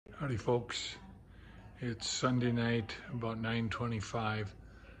Howdy folks, it's Sunday night about 9:25,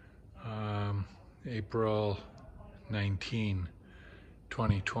 April 19,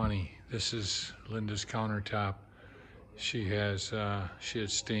 2020. This is Linda's countertop. She had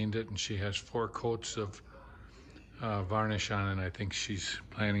stained it and she has 4 coats of varnish on it. I think she's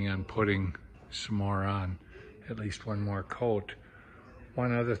planning on putting some more on, at least one more coat.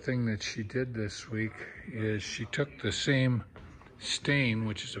 One other thing that she did this week is she took the same stain,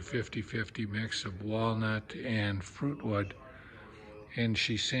 which is a 50-50 mix of walnut and fruit wood, and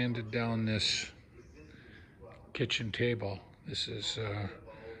she sanded down this kitchen table. This is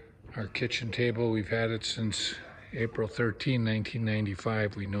our kitchen table. We've had it since April 13,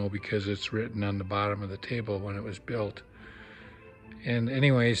 1995. We know because it's written on the bottom of the table when it was built. And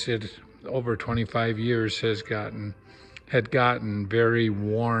anyways, it over 25 years had gotten very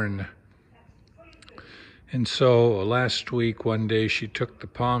worn. And so last week, one day, she took the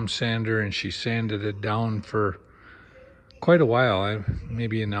palm sander and she sanded it down for quite a while,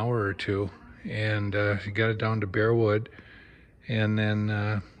 maybe an hour or two, and she got it down to bare wood. And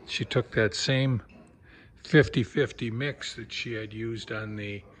then she took that same 50-50 mix that she had used on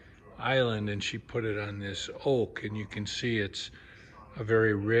the island and she put it on this oak, and you can see it's a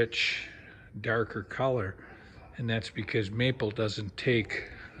very rich, darker color, and that's because maple doesn't take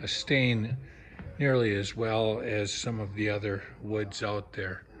a stain nearly as well as some of the other woods out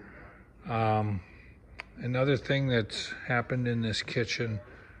there. Another thing that's happened in this kitchen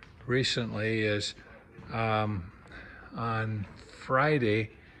recently is on Friday,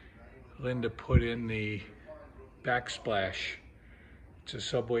 Linda put in the backsplash. It's a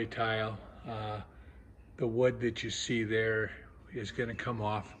subway tile. The wood that you see there is going to come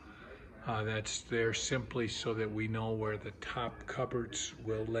off. That's there simply so that we know where the top cupboards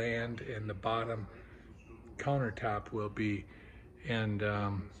will land and the bottom countertop will be. And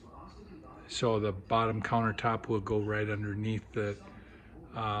so the bottom countertop will go right underneath the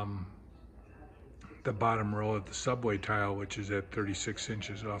bottom row of the subway tile, which is at 36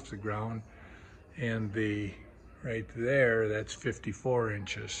 inches off the ground. And right there, that's 54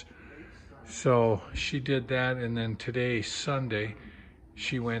 inches. So she did that, and then today, Sunday,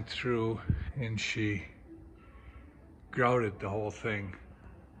 she went through and she grouted the whole thing.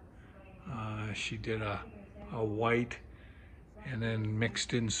 She did a white and then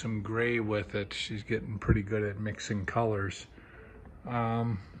mixed in some gray with it. She's getting pretty good at mixing colors.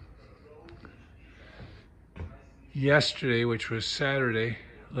 Yesterday, which was Saturday,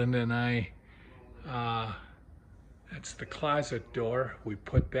 Linda and I, that's the closet door. We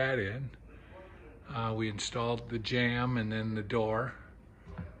put that in. We installed the jamb and then the door.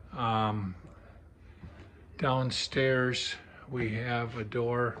 Downstairs we have a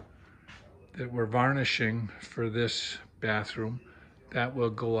door that we're varnishing for this bathroom. That will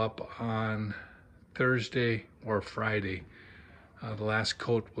go up on Thursday or Friday. The last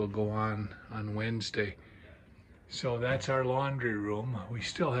coat will go on Wednesday. So that's our laundry room. We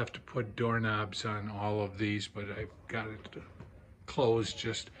still have to put doorknobs on all of these, but I've got it closed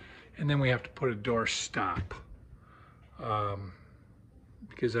just, and then we have to put a door stop.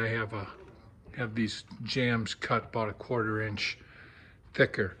 Because I have these jambs cut about a 1/4 inch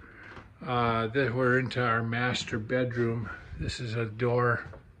thicker. Then we're into our master bedroom. This is a door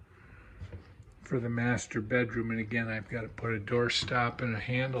for the master bedroom, and again, I've got to put a door stop and a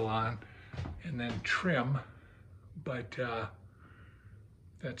handle on and then trim, but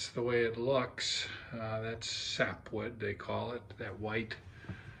that's the way it looks. That's sapwood, they call it, that white.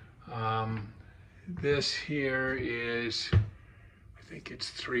 This here is, I think it's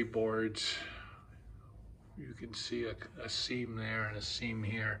 3 boards. You can see a seam there and a seam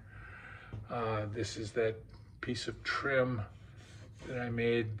here. This is that piece of trim that I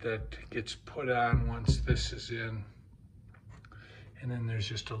made that gets put on once this is in. And then there's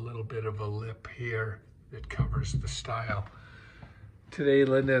just a little bit of a lip here that covers the stile. Today,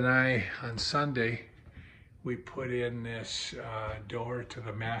 Linda and I, on Sunday, we put in this door to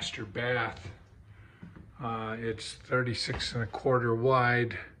the master bath. It's 36 1/4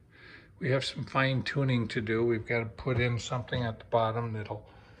 wide. We have some fine tuning to do. We've got to put in something at the bottom that'll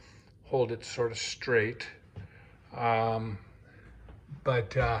hold it sort of straight. But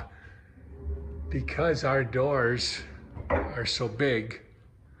because our doors are so big,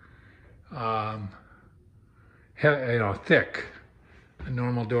 thick, a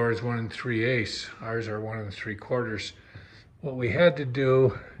normal door is 1 3/8. Ours are 1 3/4. What we had to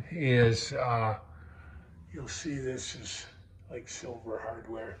do is, you'll see this is like silver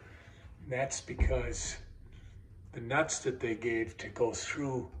hardware. And that's because the nuts that they gave to go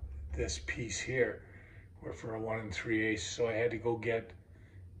through this piece here were for a 1 3/8. So I had to go get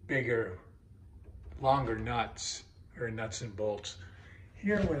bigger, longer nuts, or nuts and bolts.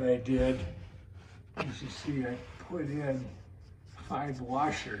 Here what I did, as you see, I put in 5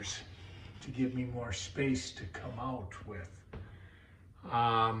 washers to give me more space to come out with.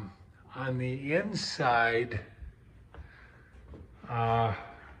 On the inside, what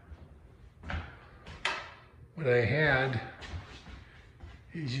I had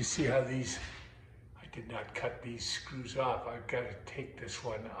is, you see how these, I did not cut these screws off. I've got to take this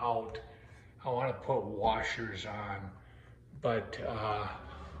one out. I want to put washers on, but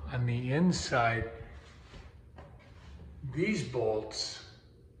on the inside, these bolts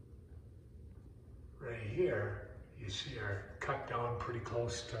right here, you see, are cut down pretty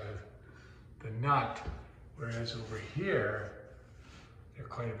close to the nut, whereas over here, they're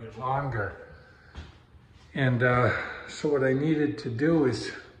quite a bit longer. And so what I needed to do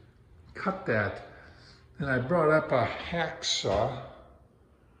is cut that. And I brought up a hacksaw,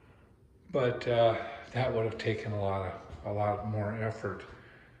 but that would have taken a lot more effort.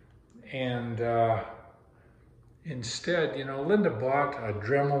 And instead, you know, Linda bought a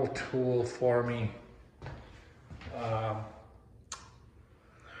Dremel tool for me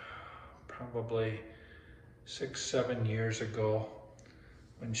probably 6-7 years ago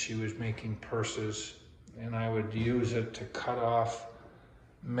when she was making purses, and I would use it to cut off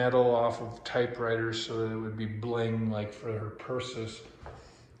metal off of typewriters so that it would be bling like for her purses.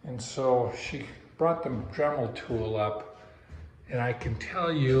 And so she brought the Dremel tool up, and I can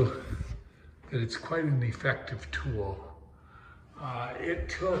tell you that it's quite an effective tool. It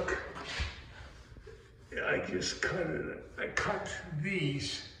took, I just cut it, I cut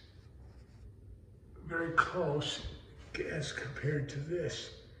these very close as compared to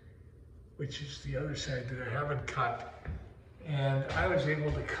this, which is the other side that I haven't cut. And I was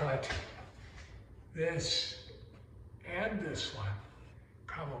able to cut this and this one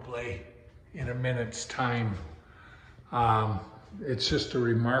probably in a minute's time. It's just a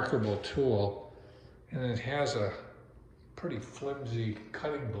remarkable tool, and it has a pretty flimsy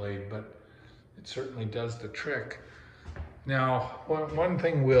cutting blade, but it certainly does the trick. Now, one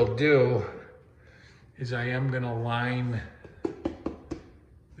thing we'll do is I am going to line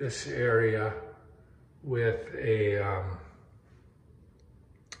this area with a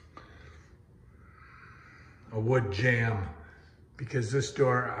wood jamb, because this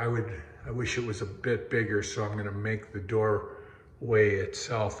door, I wish it was a bit bigger, so I'm going to make the doorway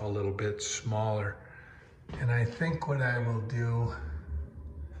itself a little bit smaller. And I think what I will do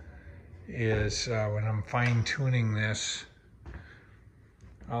is when I'm fine tuning this,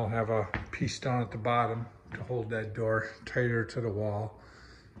 I'll have a piece down at the bottom to hold that door tighter to the wall.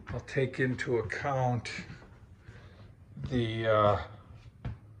 I'll take into account the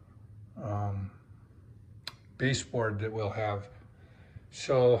baseboard that we'll have.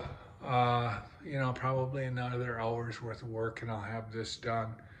 So, you know, probably another hour's worth of work and I'll have this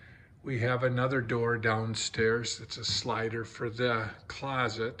done. We have another door downstairs. It's a slider for the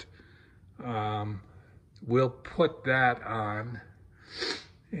closet. We'll put that on,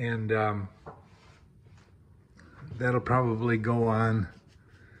 and that'll probably go on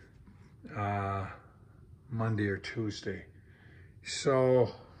Monday or Tuesday. So,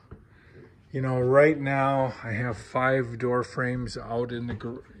 you know, right now I have 5 door frames out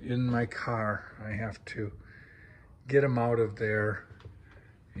in my car. I have to get them out of there,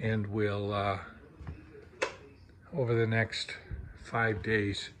 and we'll over the next 5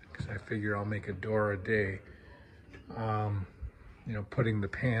 days, because I figure I'll make a door a day. You know, putting the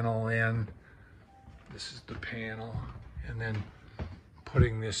panel in. This is the panel, and then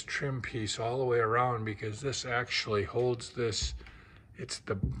putting this trim piece all the way around, because this actually holds this. It's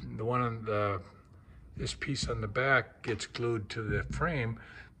the one on this piece on the back gets glued to the frame,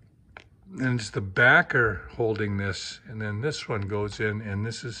 and it's the backer holding this, and then this one goes in, and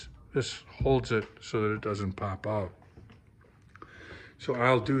this holds it so that it doesn't pop out. So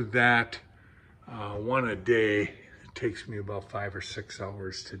I'll do that one a day. It takes me about 5 or 6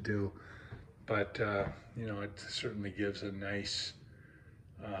 hours to do, but you know, it certainly gives a nice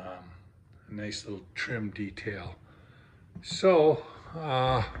little trim detail. So,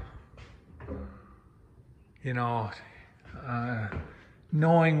 you know,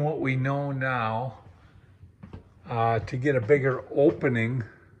 knowing what we know now, to get a bigger opening,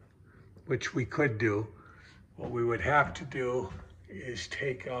 which we could do, what we would have to do is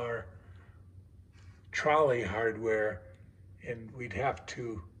take our trolley hardware and we'd have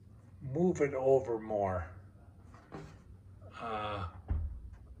to move it over more.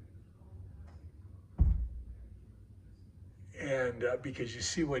 Because you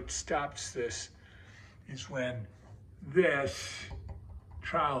see what stops this is when this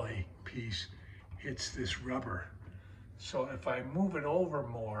trolley piece hits this rubber. So if I move it over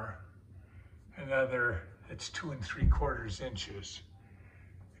more, it's 2 3/4 inches.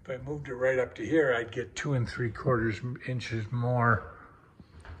 If I moved it right up to here, I'd get 2 3/4 inches more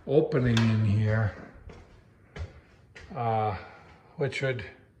opening in here, which would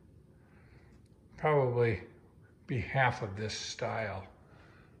probably be half of this style.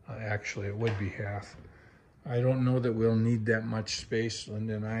 Actually, it would be half. I don't know that we'll need that much space.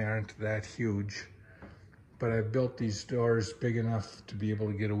 Linda and I aren't that huge, but I've built these doors big enough to be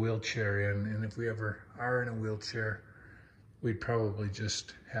able to get a wheelchair in, and if we ever are in a wheelchair, we'd probably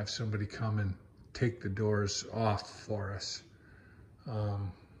just have somebody come and take the doors off for us.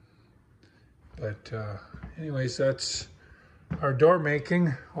 Anyways, that's our door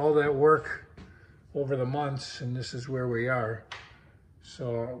making, all that work over the months, and this is where we are.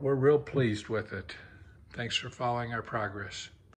 So we're real pleased with it. Thanks for following our progress.